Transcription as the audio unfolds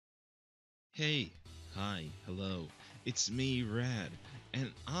Hey, hi, hello, it's me, Rad,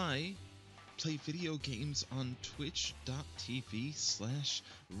 and I play video games on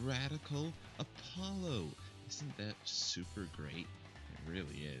twitch.tv/Radical Apollo. Isn't that super great? It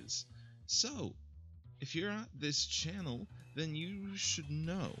really is. So, if you're at this channel, then you should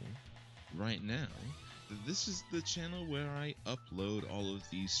know right now that this is the channel where I upload all of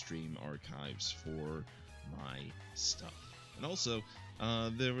these stream archives for my stuff. And also,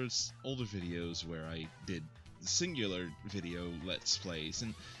 there was older videos where I did singular video let's plays,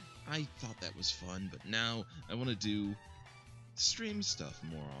 and I thought that was fun, but now I want to do stream stuff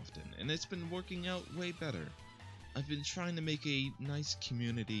more often, and it's been working out way better. I've been trying to make a nice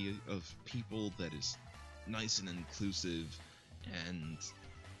community of people that is nice and inclusive and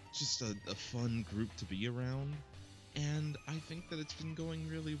just a fun group to be around, and I think that it's been going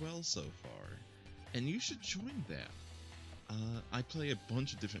really well so far. And you should join that. I play a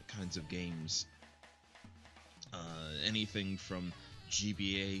bunch of different kinds of games. Anything from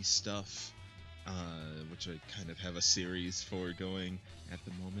GBA stuff, which I kind of have a series for going at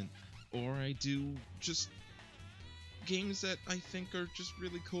the moment, or I do just games that I think are just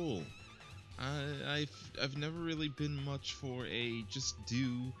really cool. I've never really been much for a just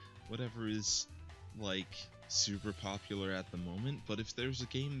do whatever is like super popular at the moment, but if there's a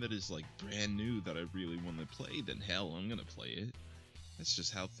game that is like brand new that I really want to play, then hell, I'm gonna play it. That's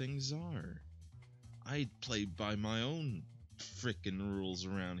just how things are. I play by my own frickin' rules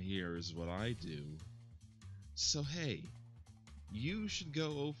around here is what I do. So hey, you should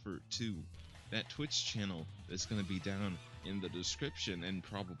go over to that Twitch channel that's going to be down in the description and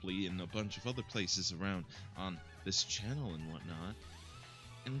probably in a bunch of other places around on this channel and whatnot,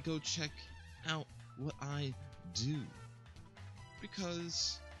 and go check out what I do,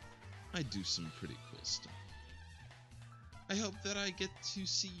 because I do some pretty cool stuff. I hope that I get to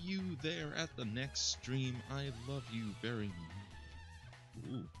see you there at the next stream. I love you very much.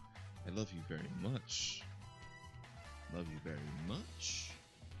 Ooh, I love you very much. Love you very much.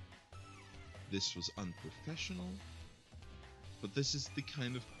 This was unprofessional, but this is the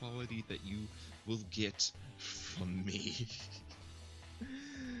kind of quality that you will get from me.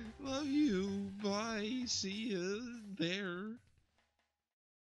 Love you. Bye. See you there.